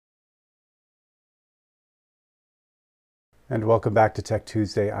And welcome back to Tech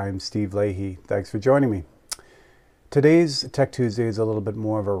Tuesday. I'm Steve Leahy. Thanks for joining me. Today's Tech Tuesday is a little bit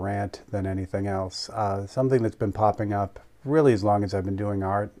more of a rant than anything else. Something that's been popping up really as long as I've been doing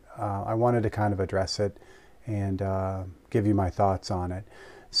art. I wanted to kind of address it and give you my thoughts on it.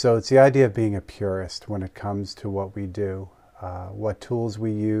 So it's the idea of being a purist when it comes to what we do, what tools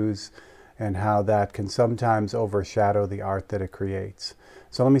we use, and how that can sometimes overshadow the art that it creates.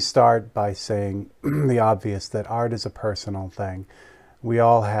 So let me start by saying the obvious, that art is a personal thing. We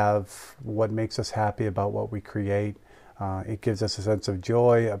all have what makes us happy about what we create. It gives us a sense of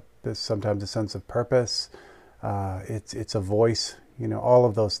joy, sometimes a sense of purpose. It's a voice, all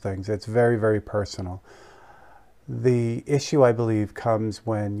of those things. It's very, very personal. The issue, I believe, comes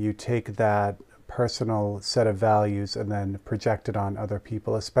when you take that personal set of values and then project it on other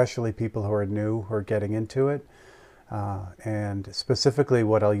people, especially people who are new, who are getting into it. And specifically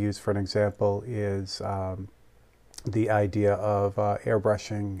what I'll use for an example is the idea of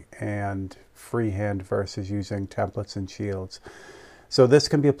airbrushing and freehand versus using templates and shields. So this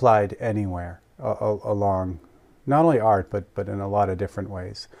can be applied anywhere along not only art, but in a lot of different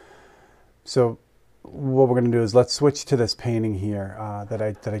ways. So what we're going to do is let's switch to this painting here that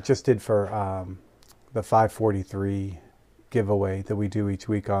I just did for the 543 giveaway that we do each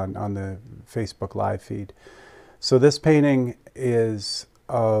week on the Facebook live feed. So this painting is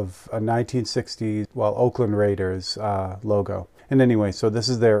of a 1960s, Oakland Raiders logo. And anyway, so this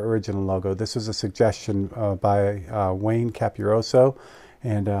is their original logo. This was a suggestion by Wayne Capuroso,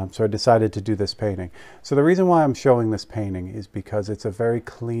 and so I decided to do this painting. So the reason why I'm showing this painting is because it's a very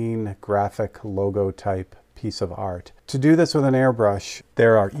clean graphic logo type piece of art. To do this with an airbrush,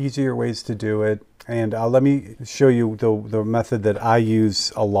 there are easier ways to do it. And let me show you the method that I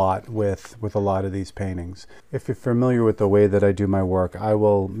use a lot with a lot of these paintings. If you're familiar with the way that I do my work, I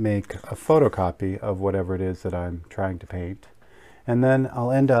will make a photocopy of whatever it is that I'm trying to paint. And then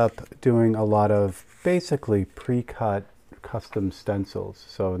I'll end up doing a lot of basically pre-cut custom stencils.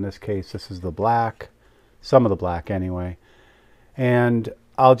 So in this case, this is the black, some of the black anyway. And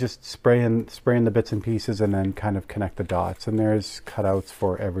I'll just spray in the bits and pieces and then kind of connect the dots. And there's cutouts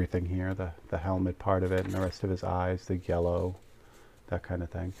for everything here, the helmet part of it and the rest of his eyes, the yellow, that kind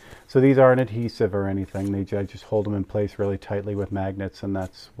of thing. So these aren't adhesive or anything. I just hold them in place really tightly with magnets, and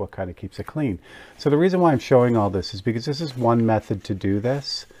that's what kind of keeps it clean. So the reason why I'm showing all this is because this is one method to do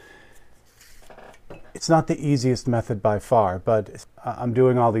this. It's not the easiest method by far, but I'm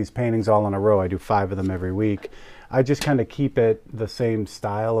doing all these paintings all in a row. I do 5 of them every week. I just kind of keep it the same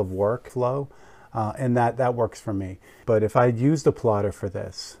style of workflow, and that works for me. But if I used a plotter for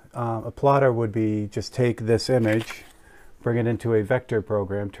this, a plotter would be just take this image, bring it into a vector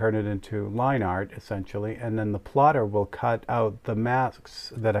program, turn it into line art essentially, and then the plotter will cut out the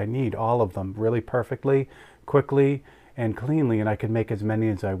masks that I need, all of them, really perfectly, quickly, and cleanly, and I can make as many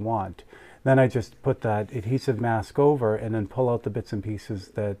as I want. Then I just put that adhesive mask over and then pull out the bits and pieces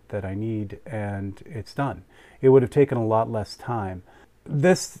that I need, and it's done. It would have taken a lot less time.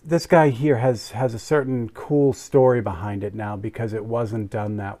 This guy here has a certain cool story behind it now because it wasn't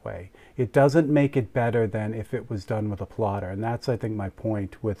done that way. It doesn't make it better than if it was done with a plotter, and that's, I think, my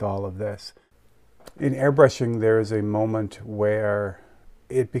point with all of this. In airbrushing, there is a moment where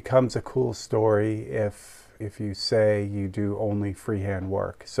it becomes a cool story if you say you do only freehand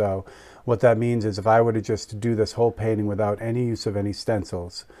work. So what that means is if I were to just do this whole painting without any use of any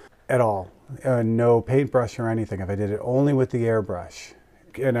stencils at all, no paintbrush or anything, if I did it only with the airbrush,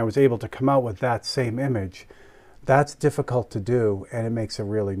 and I was able to come out with that same image, that's difficult to do, and it makes a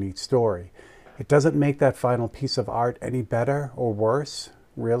really neat story. It doesn't make that final piece of art any better or worse,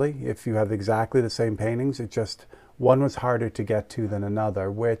 really, if you have exactly the same paintings. It just, one was harder to get to than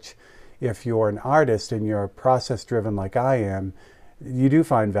another, which if you're an artist and you're process driven like I am, you do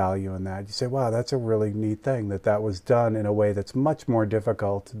find value in that. You say, wow, that's a really neat thing that was done in a way that's much more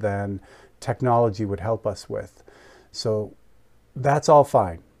difficult than technology would help us with. So that's all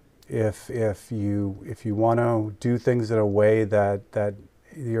fine. If you want to do things in a way that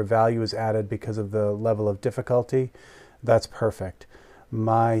your value is added because of the level of difficulty, that's perfect.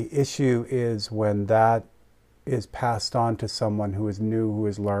 My issue is when that is passed on to someone who is new, who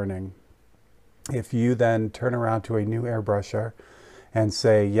is learning. If you then turn around to a new airbrusher and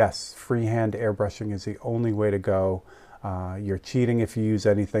say, yes, freehand airbrushing is the only way to go, you're cheating if you use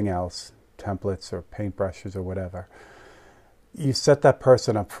anything else, templates or paintbrushes or whatever, you set that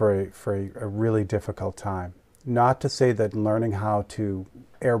person up for a really difficult time. Not to say that learning how to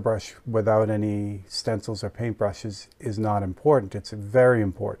airbrush without any stencils or paintbrushes is not important. It's very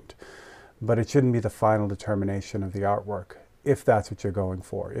important. But it shouldn't be the final determination of the artwork. if that's what you're going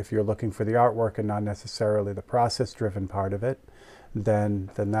for. If you're looking for the artwork and not necessarily the process-driven part of it, then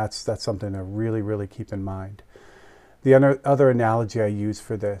that's something to really, really keep in mind. The other analogy I use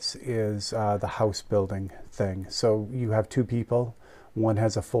for this is the house building thing. So you have two people. One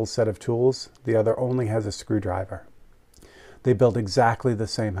has a full set of tools. The other only has a screwdriver. They build exactly the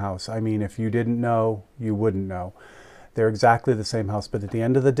same house. I mean, if you didn't know, you wouldn't know. They're exactly the same house. But at the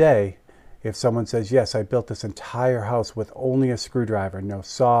end of the day, if someone says, yes, I built this entire house with only a screwdriver, no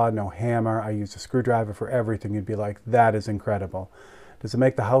saw, no hammer, I used a screwdriver for everything, you'd be like, that is incredible. Does it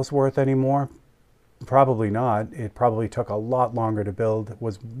make the house worth any more? Probably not. It probably took a lot longer to build,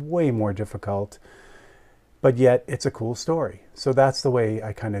 was way more difficult, but yet it's a cool story. So that's the way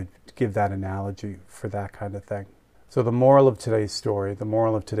I kind of give that analogy for that kind of thing. So the moral of today's story, the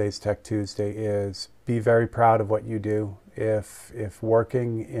moral of today's Tech Tuesday is be very proud of what you do. If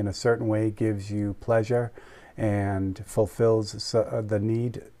working in a certain way gives you pleasure and fulfills the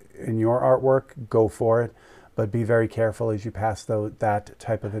need in your artwork, go for it. But be very careful as you pass that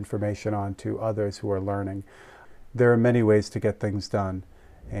type of information on to others who are learning. There are many ways to get things done,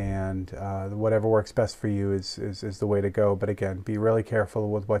 and whatever works best for you is the way to go. But again, be really careful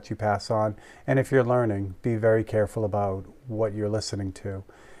with what you pass on. And if you're learning, be very careful about what you're listening to.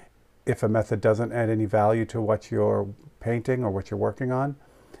 If a method doesn't add any value to what you're painting or what you're working on,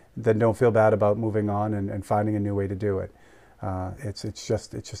 then don't feel bad about moving on and finding a new way to do it. It's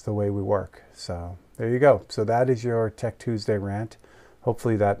just the way we work. So there you go. So that is your Tech Tuesday rant.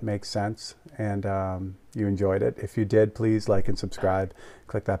 Hopefully that makes sense and you enjoyed it. If you did, please like and subscribe.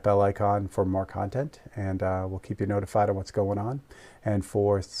 Click that bell icon for more content, and we'll keep you notified on what's going on. And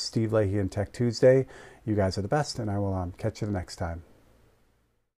for Steve Leahy and Tech Tuesday, you guys are the best, and I will catch you the next time.